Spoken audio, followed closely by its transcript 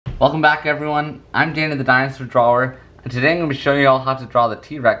Welcome back everyone, I'm Danny the Dinosaur Drawer, and today I'm going to be showing you all how to draw the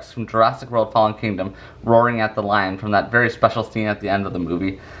T-Rex from Jurassic World Fallen Kingdom roaring at the lion from that very special scene at the end of the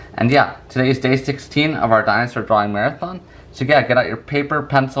movie. And yeah, today is day 16 of our dinosaur drawing marathon, so yeah, get out your paper,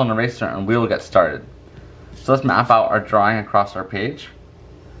 pencil, and eraser and we will get started. So let's map out our drawing across our page.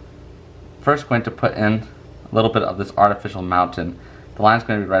 First, going to put in a little bit of this artificial mountain. The line's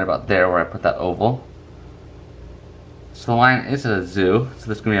going to be right about there where I put that oval. So the lion is at a zoo, so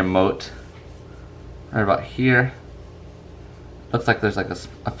there's going to be a moat right about here. Looks like there's like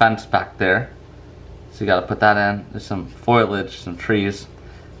a fence back there, so you got to put that in. There's some foliage, some trees.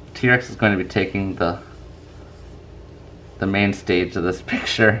 T-Rex is going to be taking the main stage of this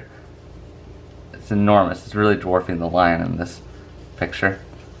picture. It's enormous. It's really dwarfing the lion in this picture.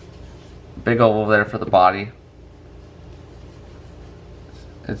 Big oval there for the body.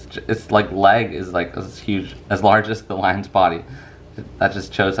 It's like leg is like as huge, as large as the lion's body. That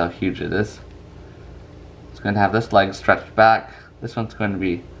just shows how huge it is. It's going to have this leg stretched back. This one's going to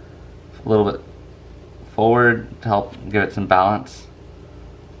be a little bit forward to help give it some balance.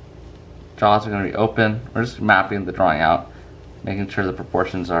 Jaws are going to be open. We're just mapping the drawing out, making sure the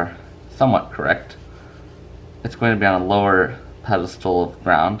proportions are somewhat correct. It's going to be on a lower pedestal of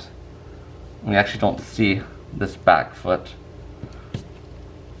ground. We actually don't see this back foot.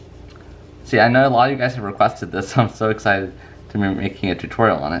 See, I know a lot of you guys have requested this, so I'm so excited to be making a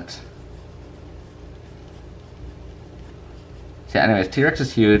tutorial on it. So yeah, anyways, T-Rex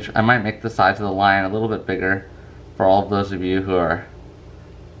is huge. I might make the size of the lion a little bit bigger for all of those of you who are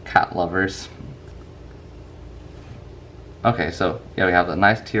cat lovers. Okay, so yeah, we have the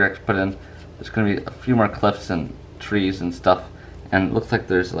nice T-Rex put in. There's going to be a few more cliffs and trees and stuff, and it looks like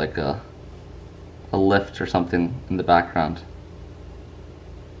there's like a lift or something in the background.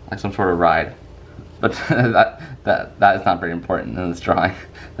 Like some sort of ride, but that is not very important in this drawing.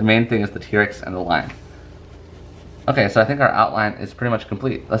 The main thing is the T-Rex and the lion. Okay, so I think our outline is pretty much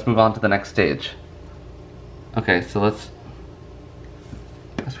complete. Let's move on to the next stage. Okay, so let's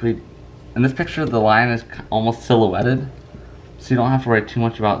read. In this picture, the lion is almost silhouetted, so you don't have to worry too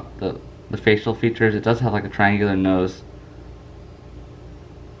much about the facial features. It does have like a triangular nose.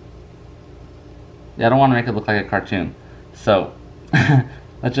 Yeah, I don't want to make it look like a cartoon, so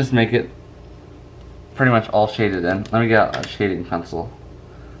let's just make it pretty much all shaded in. Let me get out a shading pencil.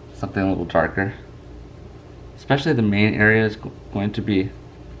 Something a little darker. Especially the main area is going to be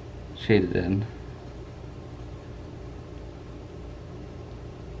shaded in.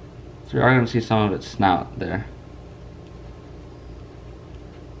 So we are going to see some of its snout there.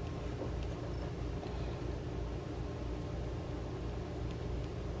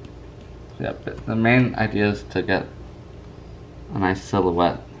 Yeah, but the main idea is to get a nice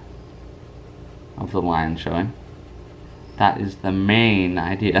silhouette of the lion showing. That is the main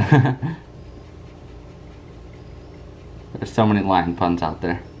idea. There's so many lion puns out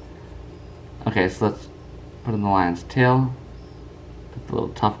there. Okay, so let's put in the lion's tail. Put the little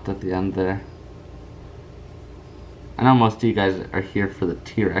tuft at the end there. I know most of you guys are here for the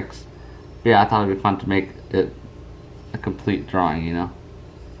T-Rex. But yeah, I thought it'd be fun to make it a complete drawing, you know?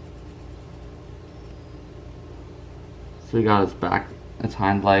 So we got its back, its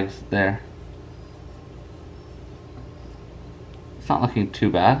hind legs there. It's not looking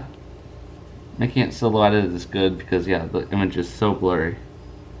too bad. Making it silhouetted is good because yeah, the image is so blurry.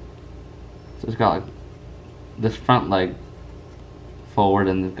 So it's got like this front leg forward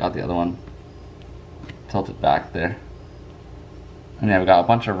and it's got the other one tilted back there. And yeah, we got a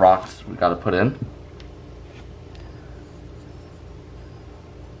bunch of rocks we got to put in.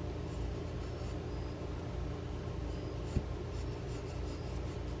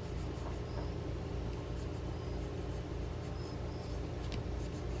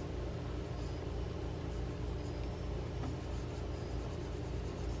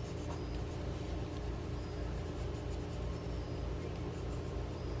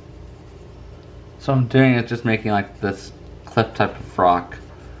 So I'm doing it just making like this cliff type of rock,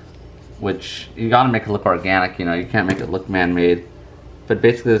 which you gotta make it look organic, you know, you can't make it look man-made. But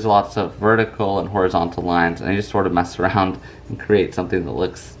basically there's lots of vertical and horizontal lines and you just sort of mess around and create something that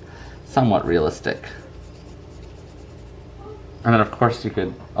looks somewhat realistic. And then of course you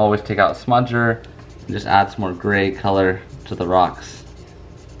could always take out a smudger and just add some more gray color to the rocks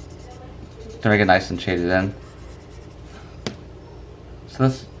to make it nice and shaded in. So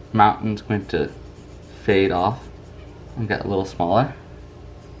this mountain's going to fade off and get a little smaller,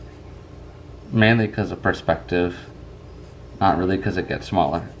 mainly because of perspective, not really because it gets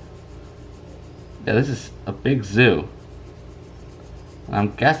smaller. Yeah, this is a big zoo.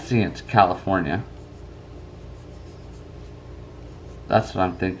 I'm guessing it's California. That's what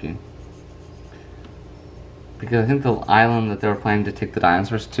I'm thinking. Because I think the island that they were planning to take the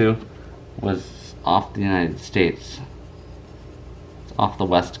dinosaurs to was off the United States. It's off the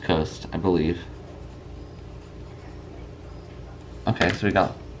west coast, I believe. Okay, so we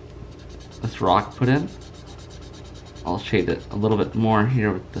got this rock put in. I'll shade it a little bit more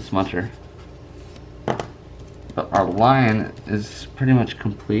here with the smudger. But our line is pretty much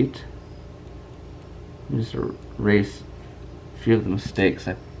complete. Let me just erase a few of the mistakes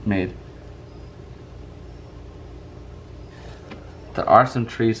I made. There are some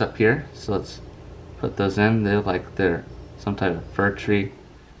trees up here, so let's put those in. They look like they're some type of fir tree.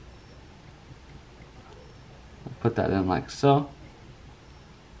 I'll put that in like so.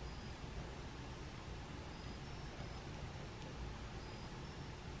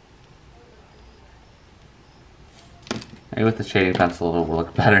 Maybe with the shading pencil it will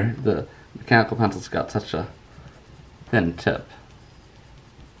look better. The mechanical pencil's got such a thin tip.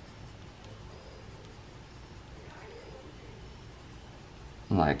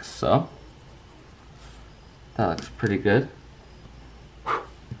 Like so. That looks pretty good.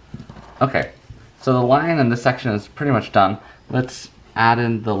 Okay, so the line in this section is pretty much done. Let's add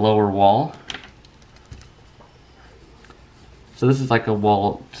in the lower wall. So this is like a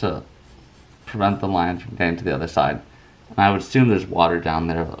wall to prevent the line from getting to the other side. And I would assume there's water down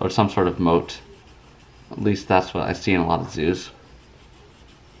there, or some sort of moat. At least that's what I see in a lot of zoos.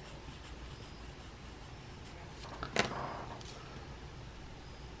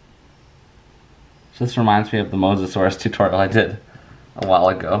 This reminds me of the Mosasaurus tutorial I did a while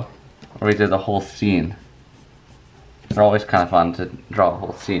ago, where we did a whole scene. They're always kind of fun to draw a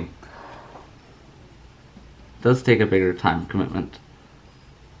whole scene. It does take a bigger time commitment.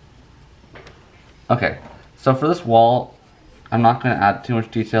 Okay, so for this wall, I'm not going to add too much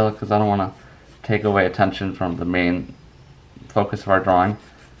detail because I don't want to take away attention from the main focus of our drawing,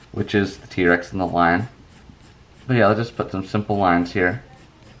 which is the T-Rex and the lion. But yeah, I'll just put some simple lines here,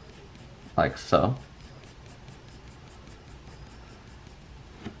 like so.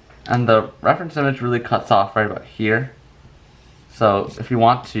 And the reference image really cuts off right about here. So if you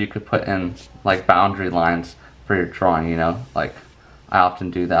want to, you could put in like boundary lines for your drawing, you know, like I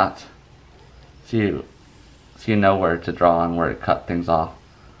often do that. So you know where to draw and where to cut things off.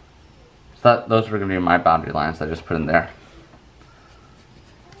 So those were going to be my boundary lines that I just put in there.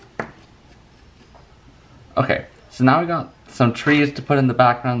 Okay, so now we got some trees to put in the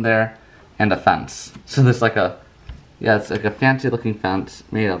background there and a fence. So there's like a, yeah, it's like a fancy looking fence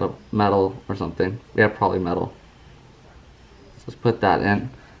made out of metal or something. Yeah, probably metal. So let's put that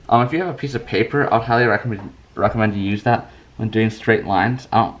in. If you have a piece of paper, I would highly recommend you use that when doing straight lines.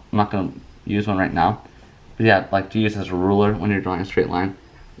 I'm not going to use one right now. But yeah, like to use as a ruler when you're drawing a straight line.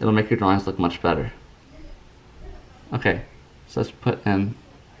 It'll make your drawings look much better. Okay, so let's put in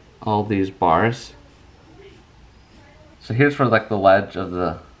all these bars. So here's where like the ledge of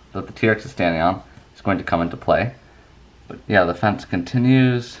that the T-Rex is standing on is going to come into play. But yeah, the fence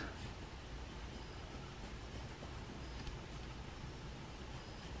continues.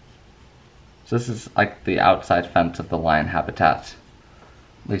 So this is like the outside fence of the lion habitat.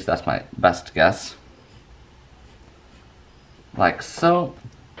 At least that's my best guess. Like so.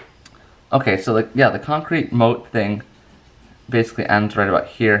 Okay, so like yeah, the concrete moat thing basically ends right about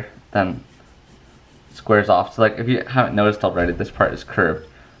here, then squares off. So like if you haven't noticed already, this part is curved,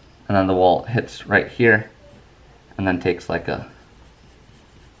 and then the wall hits right here, and then takes like a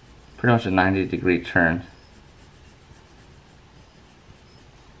pretty much a 90-degree turn.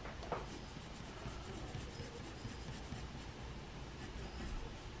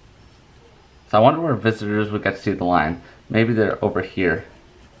 So I wonder where visitors would get to see the lion. Maybe they're over here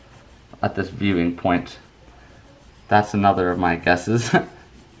at this viewing point. That's another of my guesses.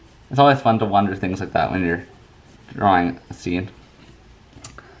 It's always fun to wonder things like that when you're drawing a scene.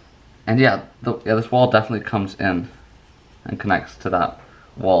 And yeah, this wall definitely comes in and connects to that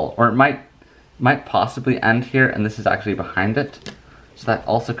wall. Or it might possibly end here and this is actually behind it. So that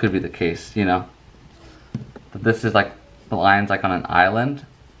also could be the case, you know. But this is like, the lion's like on an island.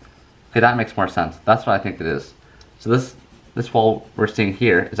 Okay, that makes more sense. That's what I think it is. So this wall we're seeing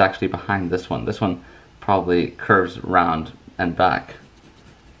here is actually behind this one. This one probably curves around and back.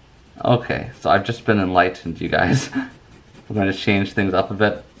 Okay, so I've just been enlightened, you guys. We're going to change things up a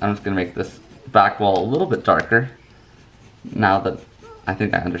bit. I'm just going to make this back wall a little bit darker now that I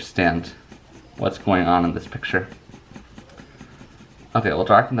think I understand what's going on in this picture. Okay, we'll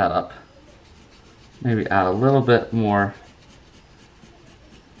darken that up. Maybe add a little bit more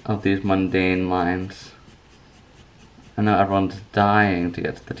of these mundane lines. I know everyone's dying to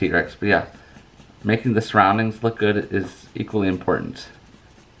get to the T-Rex, but yeah, making the surroundings look good is equally important.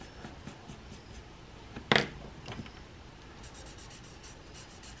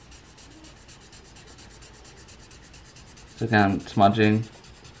 So again, smudging.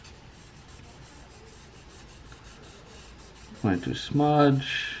 I'm going to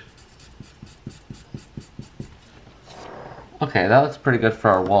smudge. Okay, that looks pretty good for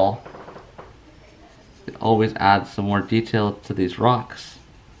our wall. It always adds some more detail to these rocks.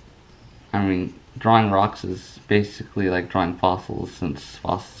 I mean, drawing rocks is basically like drawing fossils, since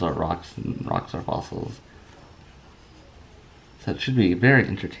fossils are rocks and rocks are fossils. So it should be very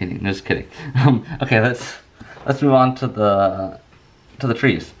entertaining. No, just kidding. Okay, let's move on to the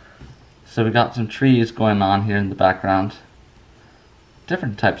trees. So we got some trees going on here in the background.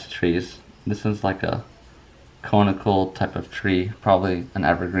 Different types of trees. This is like a conical type of tree, probably an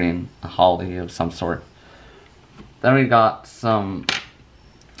evergreen, a holly of some sort. Then we got some,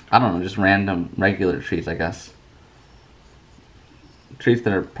 I don't know, just random regular trees, I guess. Trees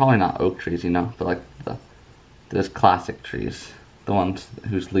that are probably not oak trees, you know, but like those classic trees, the ones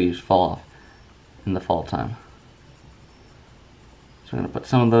whose leaves fall off in the fall time. So we're gonna put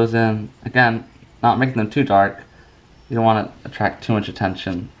some of those in. Again, not making them too dark. You don't want to attract too much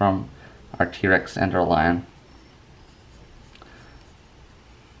attention from our T-Rex and our lion.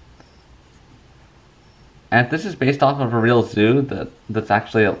 And if this is based off of a real zoo that's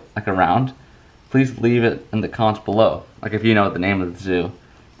actually like around, please leave it in the comments below. Like if you know the name of the zoo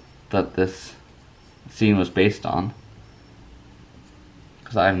that this scene was based on,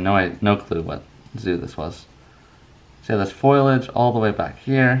 because I have no clue what zoo this was. So there's foliage all the way back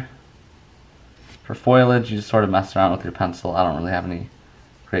here. For foliage, you just sort of mess around with your pencil. I don't really have any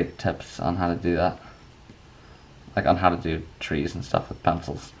great tips on how to do that. Like on how to do trees and stuff with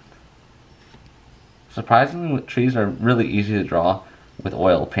pencils. Surprisingly, trees are really easy to draw with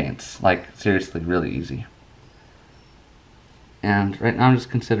oil paints. Like, seriously, really easy. And right now I'm just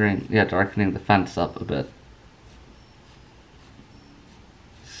considering, darkening the fence up a bit.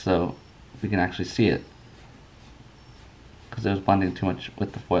 So we can actually see it. Because it was blending too much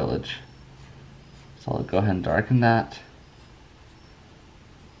with the foliage. So I'll go ahead and darken that.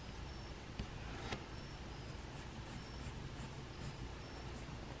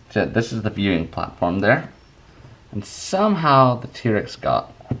 So this is the viewing platform there. And somehow the T-Rex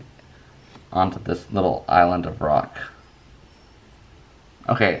got onto this little island of rock.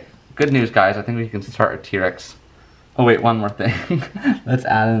 Okay, good news guys, I think we can start our T-Rex. Oh wait, one more thing. Let's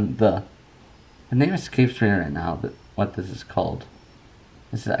add in the name escapes me right now, what this is called.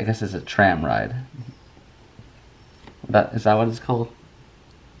 This is, I guess it's a tram ride. Is that what it's called?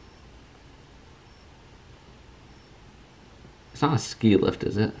 It's not a ski lift,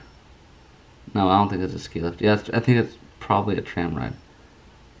 is it? No, I don't think it's a ski lift. Yeah, I think it's probably a tram ride.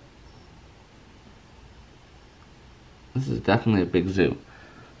 This is definitely a big zoo.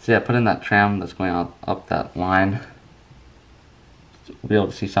 So yeah, put in that tram that's going up that line. We'll be able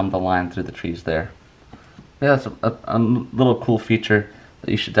to see some of the line through the trees there. Yeah, that's a little cool feature that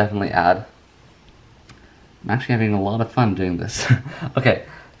you should definitely add. I'm actually having a lot of fun doing this. Okay,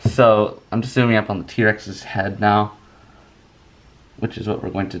 so I'm just zooming up on the T-Rex's head now, which is what we're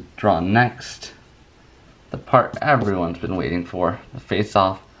going to draw next. The part everyone's been waiting for, the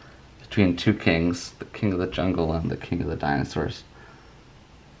face-off between two kings, the king of the jungle and the king of the dinosaurs.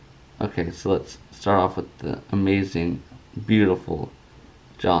 Okay, so let's start off with the amazing, beautiful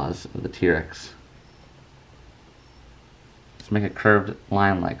jaws of the T-Rex. Let's make a curved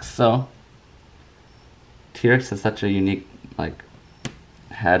line like so. T-Rex has such a unique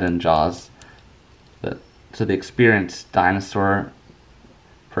head and jaws that to the experienced dinosaur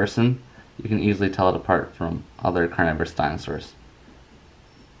person, you can easily tell it apart from other carnivorous dinosaurs.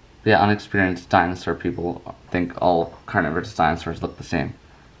 Yeah, unexperienced dinosaur people think all carnivorous dinosaurs look the same.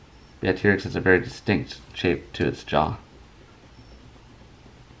 Yeah, T-Rex has a very distinct shape to its jaw.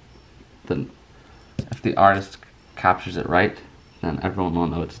 Then, if the artist captures it right, then everyone will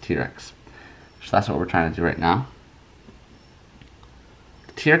know it's a T-Rex. So that's what we're trying to do right now.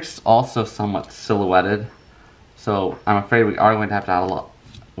 The T-Rex is also somewhat silhouetted, so I'm afraid we are going to have to add a lot.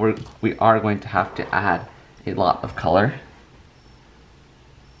 We are going to have to add a lot of color.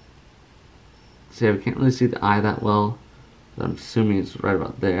 So yeah, we can't really see the eye that well, but I'm assuming it's right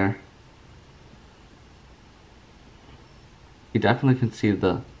about there. You definitely can see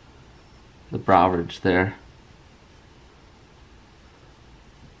the brow ridge there.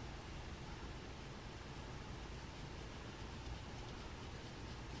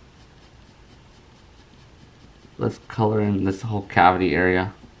 Let's color in this whole cavity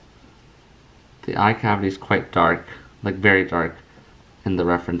area. The eye cavity is quite dark, like very dark, in the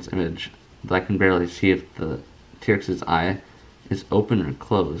reference image. But I can barely see if the T-Rex's eye is open or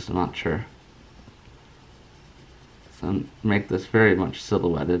closed. I'm not sure. So make this very much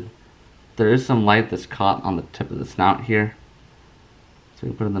silhouetted. There is some light that's caught on the tip of the snout here. So we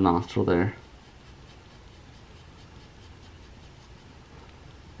can put in the nostril there.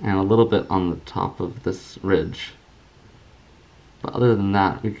 And a little bit on the top of this ridge. But other than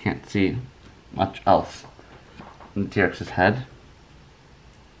that, we can't see much else in the T-Rex's head.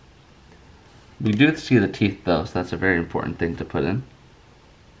 We do see the teeth though, so that's a very important thing to put in.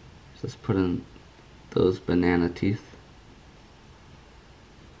 So let's put in those banana teeth.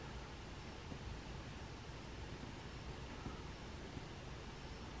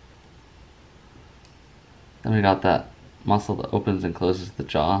 Then we got that muscle that opens and closes the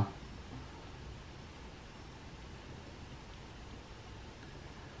jaw.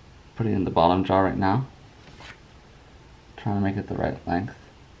 Putting in the bottom jaw right now. Trying to make it the right length.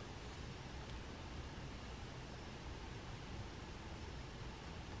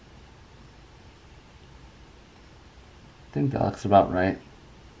 I think that looks about right.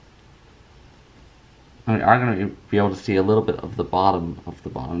 And we are going to be able to see a little bit of the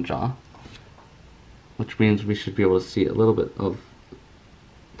bottom jaw, which means we should be able to see a little bit of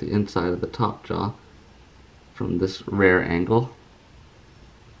the inside of the top jaw from this rare angle.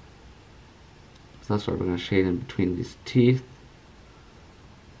 So that's why we're going to shade in between these teeth.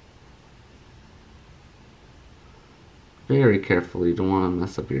 Very carefully, you don't want to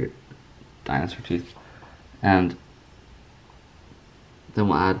mess up your dinosaur teeth. And then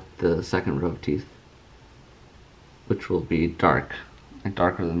we'll add the second row of teeth, which will be dark, like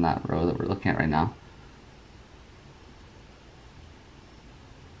darker than that row that we're looking at right now.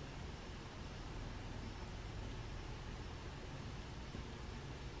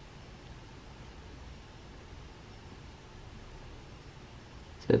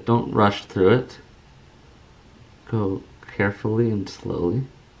 So don't rush through it. Go carefully and slowly.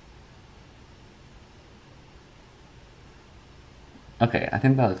 Okay, I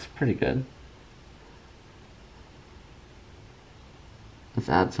think that looks pretty good. Let's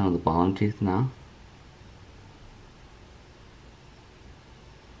add some of the bottom teeth now.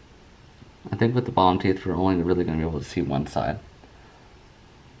 I think with the bottom teeth we're only really going to be able to see one side.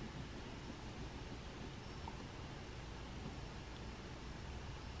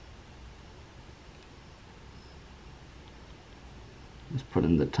 Let's put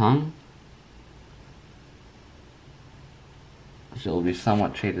in the tongue. So it'll be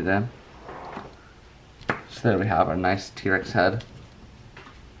somewhat shaded in. So there we have our nice T-Rex head.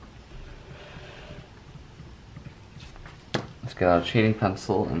 Let's get out a shading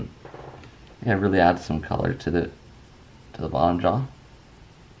pencil and really add some color to the bottom jaw.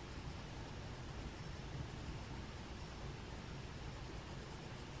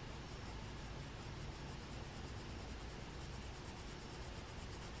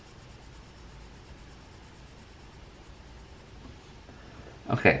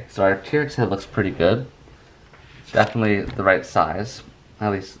 Okay, so our T-Rex head looks pretty good. Definitely the right size.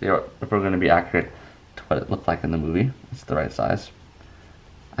 At least if we're going to be accurate to what it looked like in the movie, it's the right size.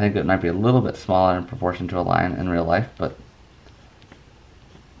 I think it might be a little bit smaller in proportion to a lion in real life, but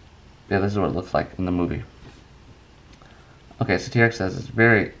yeah, this is what it looks like in the movie. Okay, so T-Rex has this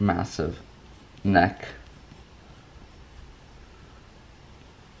very massive neck,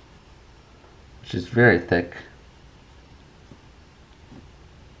 which is very thick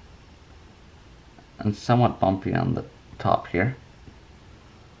and somewhat bumpy on the top here.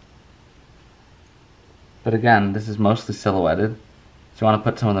 But again, this is mostly silhouetted, so you want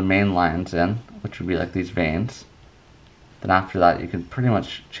to put some of the main lines in, which would be like these veins. Then after that you can pretty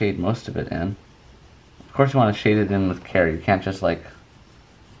much shade most of it in. Of course you want to shade it in with care. You can't just like,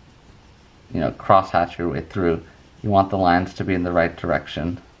 cross-hatch your way through. You want the lines to be in the right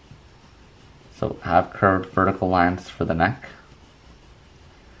direction. So have curved vertical lines for the neck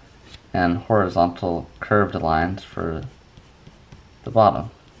and horizontal curved lines for the bottom.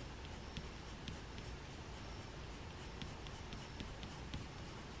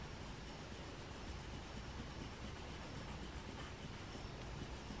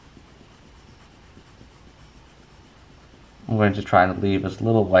 I'm going to try to leave as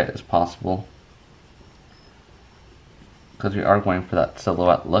little white as possible because we are going for that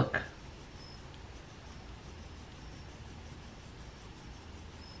silhouette look.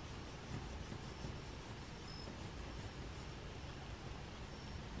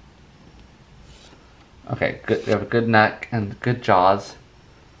 Okay, good. We have a good neck and good jaws.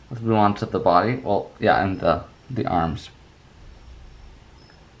 Let's move on to the body. Well, yeah, and the arms.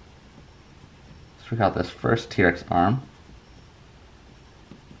 So we got this first T-Rex arm.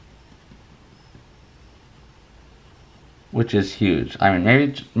 which is huge. I mean,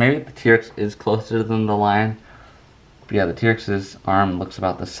 maybe the T-Rex is closer than the lion, but yeah, the T-Rex's arm looks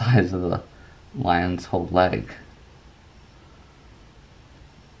about the size of the lion's whole leg.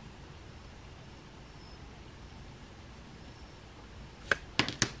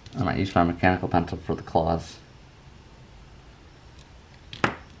 I might use my mechanical pencil for the claws.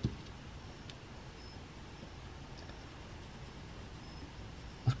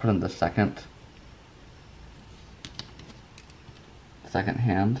 Let's put in the second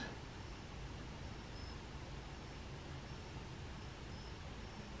hand.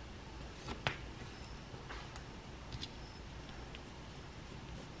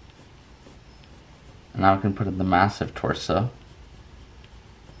 And now we can put in the massive torso.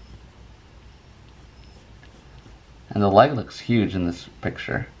 And the leg looks huge in this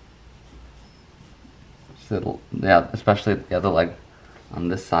picture. So yeah, especially the other leg on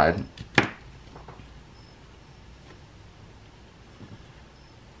this side.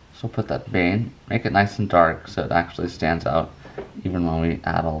 So put that vein, make it nice and dark so it actually stands out even when we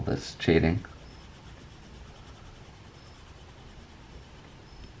add all this shading.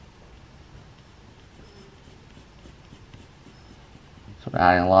 So we're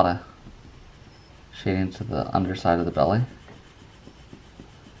adding a lot of shading to the underside of the belly.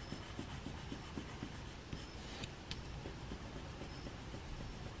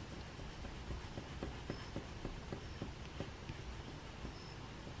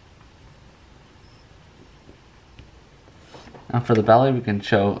 Now for the belly, we can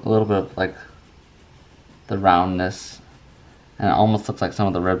show a little bit of like the roundness, and it almost looks like some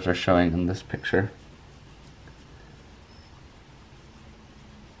of the ribs are showing in this picture.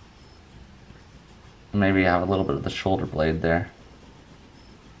 Maybe have a little bit of the shoulder blade there.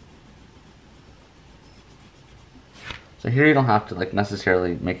 So here you don't have to like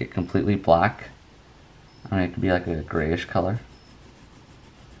necessarily make it completely black. I mean, it could be like a grayish color.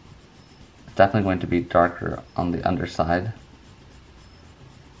 It's definitely going to be darker on the underside.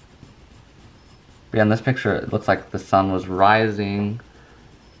 But yeah, in this picture, it looks like the sun was rising,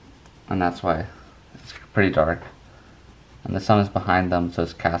 and that's why it's pretty dark. And the sun is behind them, so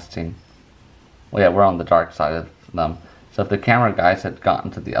it's casting. Well, yeah, we're on the dark side of them. So if the camera guys had gotten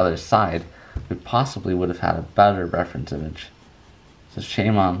to the other side, we possibly would have had a better reference image. So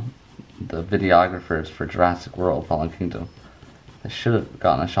shame on the videographers for Jurassic World Fallen Kingdom. They should have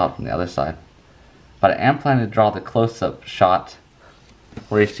gotten a shot from the other side. But I am planning to draw the close-up shot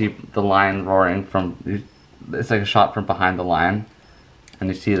where you see the lion roaring from, it's like a shot from behind the lion, and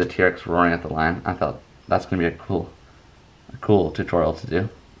you see the T-Rex roaring at the lion. I thought that's going to be a cool tutorial to do.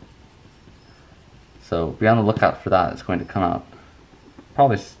 So be on the lookout for that. It's going to come out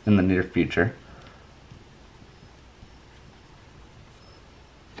probably in the near future.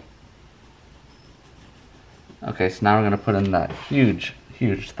 Okay, so now we're going to put in that huge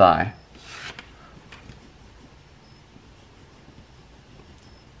thigh.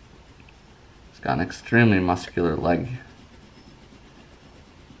 It's got an extremely muscular leg.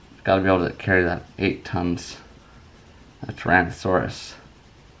 It's got to be able to carry that 8 tons of Tyrannosaurus.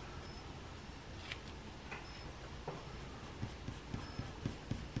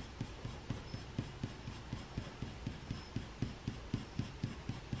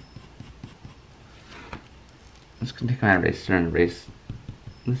 I'm just going to take my eraser and erase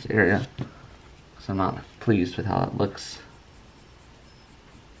this area because I'm not pleased with how it looks.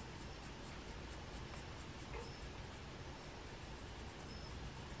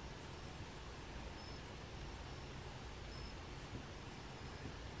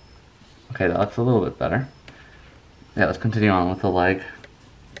 Okay, that looks a little bit better. Yeah, let's continue on with the leg.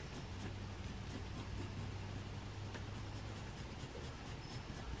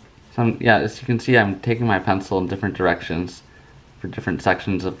 So yeah, as you can see, I'm taking my pencil in different directions for different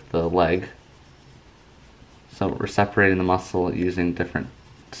sections of the leg. So we're separating the muscle using different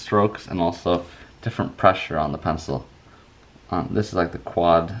strokes and also different pressure on the pencil. This is like the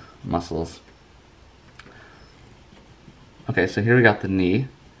quad muscles. Okay, so here we got the knee,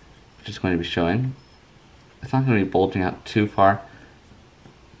 which is going to be showing. It's not going to be bulging out too far.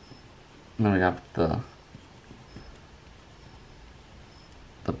 And then we have the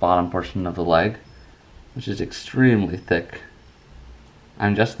bottom portion of the leg, which is extremely thick.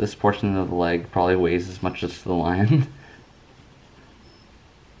 And just this portion of the leg probably weighs as much as the lion.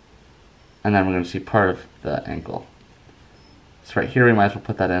 And then we're going to see part of the ankle. So right here we might as well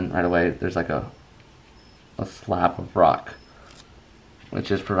put that in right away. There's like a slab of rock,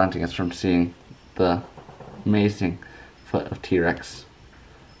 which is preventing us from seeing the amazing foot of T-Rex.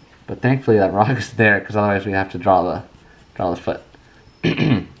 But thankfully that rock is there, because otherwise we have to draw the foot.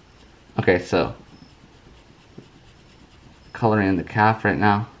 Okay, so coloring in the calf right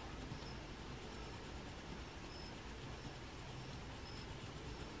now.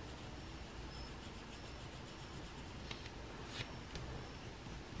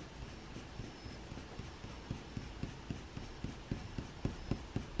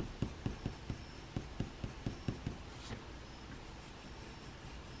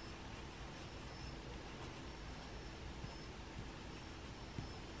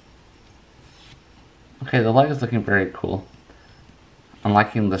 Okay, the leg is looking very cool. I'm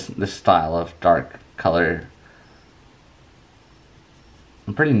liking this style of dark color.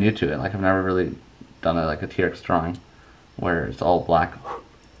 I'm pretty new to it. Like, I've never really done a T-Rex drawing where it's all black.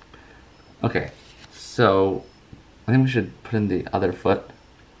 Okay, so I think we should put in the other foot,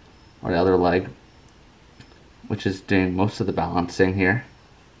 or the other leg, which is doing most of the balancing here.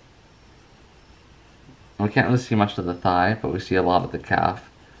 And we can't really see much of the thigh, but we see a lot of the calf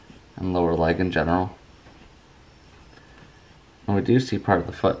and lower leg in general. And we do see part of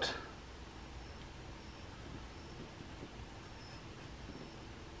the foot.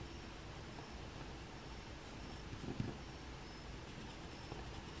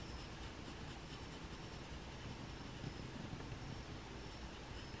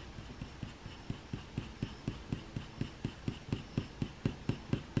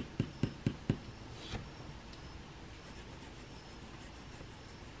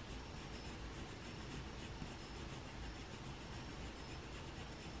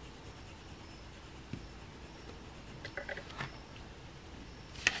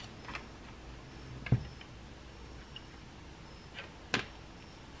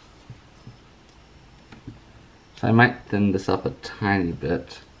 So I might thin this up a tiny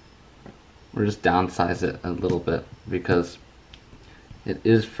bit, or just downsize it a little bit, because it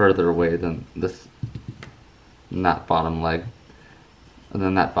is further away than that bottom leg, and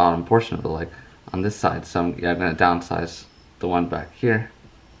then that bottom portion of the leg on this side. So I'm going to downsize the one back here,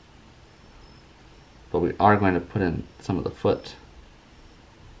 but we are going to put in some of the foot.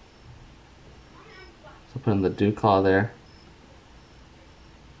 So put in the dew claw there.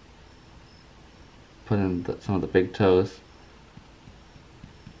 Put in some of the big toes.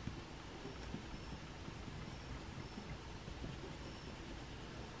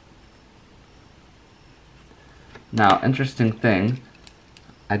 Now, interesting thing,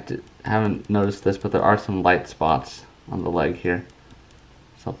 haven't noticed this, but there are some light spots on the leg here.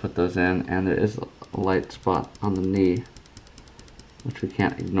 So I'll put those in, and there is a light spot on the knee, which we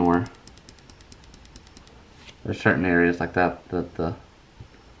can't ignore. There's certain areas like that that the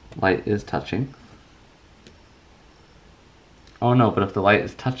light is touching. Oh no, but if the light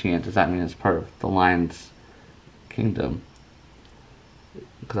is touching it, does that mean it's part of the lion's kingdom?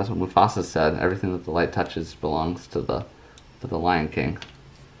 Because that's what Mufasa said, everything that the light touches belongs to the Lion King.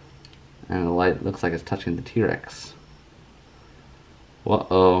 And the light looks like it's touching the T-Rex.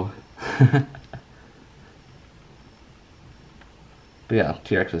 Whoa. But yeah,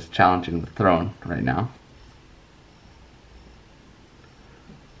 T-Rex is challenging the throne right now.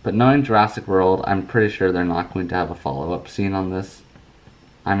 But knowing Jurassic World, I'm pretty sure they're not going to have a follow-up scene on this.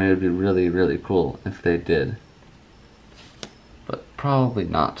 I mean, it would be really, really cool if they did. But probably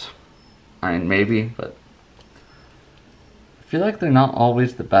not. I mean, maybe, but I feel like they're not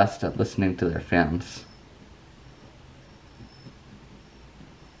always the best at listening to their fans.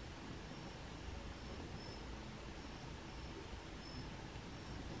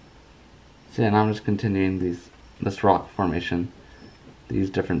 So yeah, now I'm just continuing this rock formation. These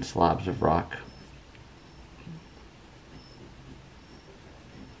different slabs of rock.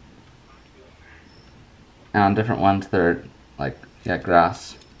 And on different ones they're like, yeah,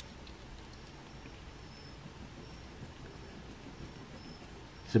 grass.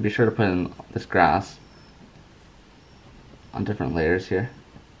 So be sure to put in this grass on different layers here.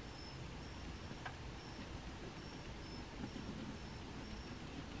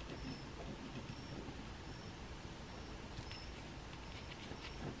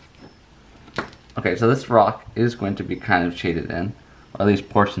 Okay, so this rock is going to be kind of shaded in, or at least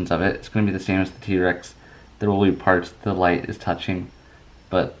portions of it. It's going to be the same as the T-Rex. There will be parts the light is touching,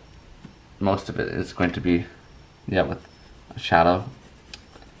 but most of it is going to be, yeah, with a shadow.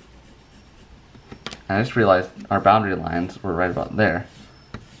 And I just realized our boundary lines were right about there.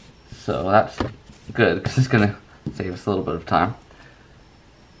 So that's good, because it's going to save us a little bit of time.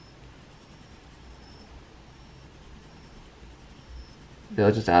 Yeah,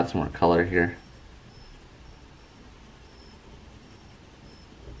 let's just add some more color here.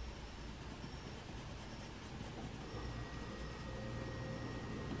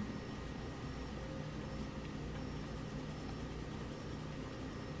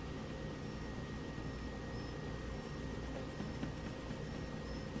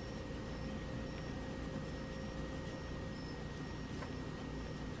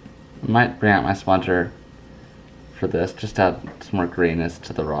 might bring out my smudger for this, just to add some more grayness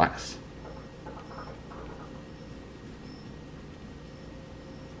to the rocks.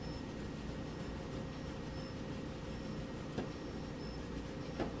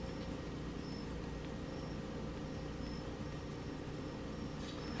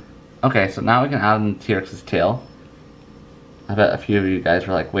 Okay, so now we can add in T-Rex's tail. I bet a few of you guys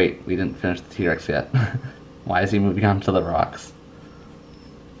were like, wait, we didn't finish the T-Rex yet. Why is he moving on to the rocks?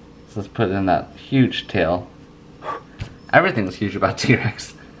 So let's put in that huge tail. Everything's huge about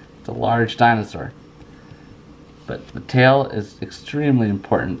T-Rex. It's a large dinosaur. But the tail is extremely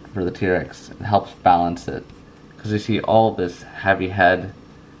important for the T-Rex. It helps balance it. Because you see all this heavy head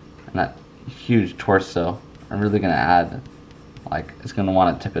and that huge torso are really going to add, like, it's going to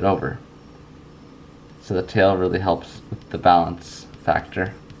want to tip it over. So the tail really helps with the balance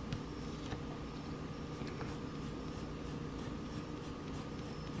factor.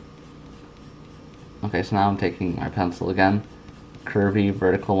 Okay, so now I'm taking my pencil again. Curvy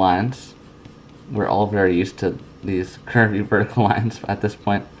vertical lines. We're all very used to these curvy vertical lines at this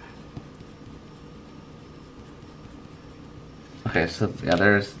point. Okay, so yeah,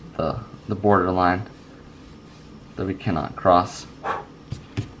 there's the border line that we cannot cross.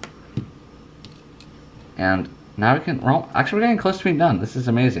 And now we can, actually we're getting close to being done. This is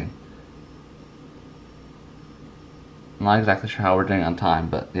amazing. I'm not exactly sure how we're doing on time,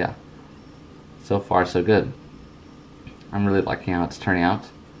 but yeah. So far so good. I'm really liking how it's turning out.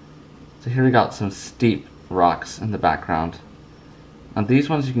 So here we got some steep rocks in the background. Now these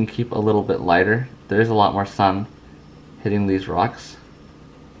ones you can keep a little bit lighter. There's a lot more sun hitting these rocks.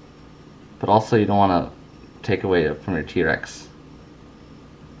 But also you don't want to take away from your T-Rex.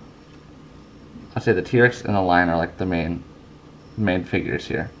 I'd say the T-Rex and the lion are like the main figures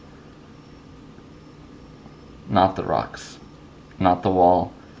here. Not the rocks. Not the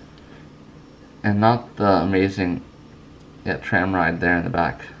wall. And not the amazing tram ride there in the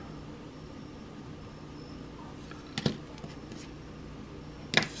back.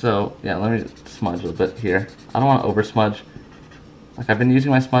 So yeah, let me smudge a little bit here. I don't want to over smudge. Like, I've been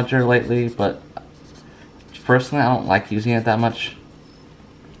using my smudger lately, but personally I don't like using it that much.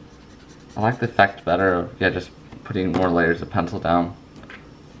 I like the effect better of just putting more layers of pencil down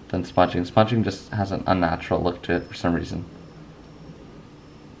than smudging. Smudging just has an unnatural look to it for some reason.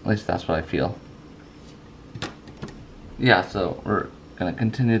 At least that's what I feel. Yeah, so we're gonna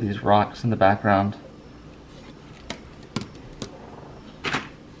continue these rocks in the background.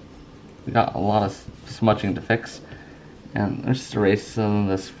 We got a lot of smudging to fix, and let's just erase some of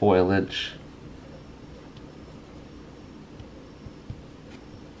this foliage.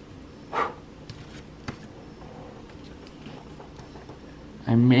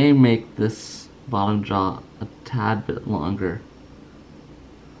 I may make this bottom jaw a tad bit longer.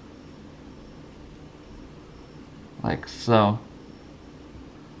 Like so.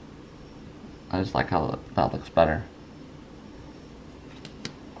 I just like how that looks better.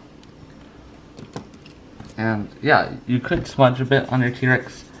 And yeah, you could smudge a bit on your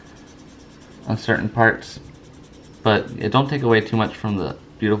T-Rex on certain parts, but it don't take away too much from the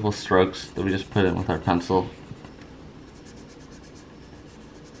beautiful strokes that we just put in with our pencil.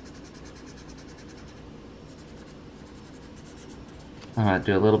 I'm gonna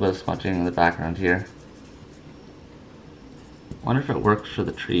do a little bit of smudging in the background here. Wonder if it works for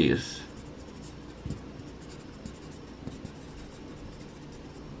the trees.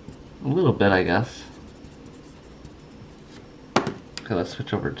 A little bit, I guess. Okay, let's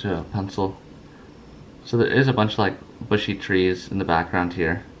switch over to a pencil. So there is a bunch of like bushy trees in the background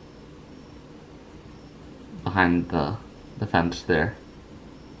here. Behind the fence there.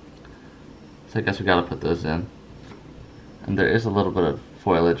 So I guess we gotta put those in. And there is a little bit of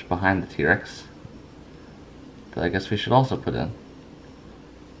foliage behind the T-Rex that I guess we should also put in.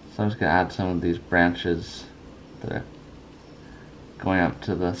 So I'm just gonna add some of these branches that are going up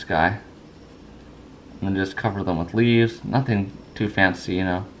to the sky. And then just cover them with leaves. Nothing too fancy, you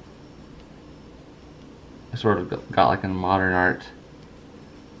know. I sort of got like a modern art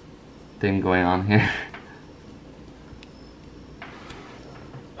thing going on here.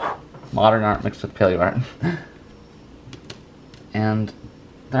 Modern art mixed with paleo art. And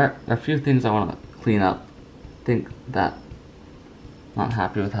there are a few things I want to clean up. I think that I'm not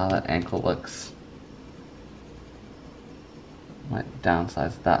happy with how that ankle looks. Might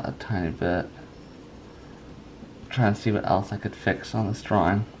downsize that a tiny bit. Try and see what else I could fix on this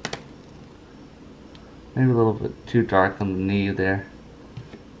drawing. Maybe a little bit too dark on the knee there.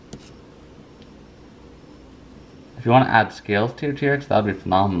 If you want to add scales to your T-Rex, that would be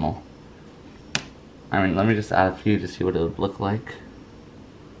phenomenal. I mean, let me just add a few to see what it would look like.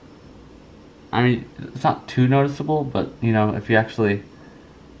 I mean, it's not too noticeable, but you know, if you actually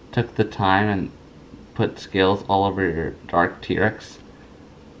took the time and put scales all over your dark T-Rex,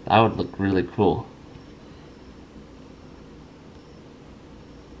 that would look really cool.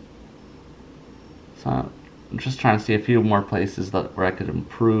 So I'm just trying to see a few more places where I could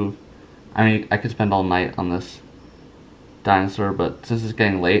improve. I mean, I could spend all night on this dinosaur, but since it's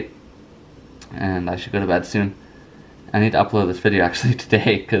getting late and I should go to bed soon, I need to upload this video actually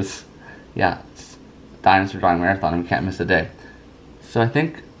today because, yeah, it's a dinosaur drawing marathon and we can't miss a day. So I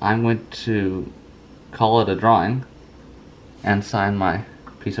think I'm going to call it a drawing and sign my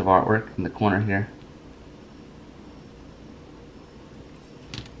piece of artwork in the corner here.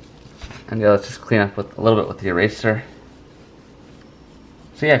 And yeah, let's just clean up a little bit with the eraser.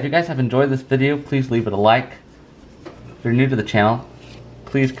 So yeah, if you guys have enjoyed this video, please leave it a like. If you're new to the channel,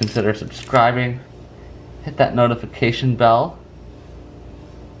 please consider subscribing. Hit that notification bell.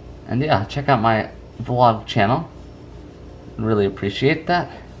 And yeah, check out my vlog channel. I really appreciate that.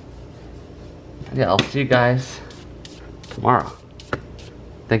 And yeah, I'll see you guys tomorrow.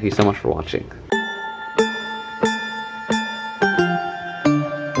 Thank you so much for watching.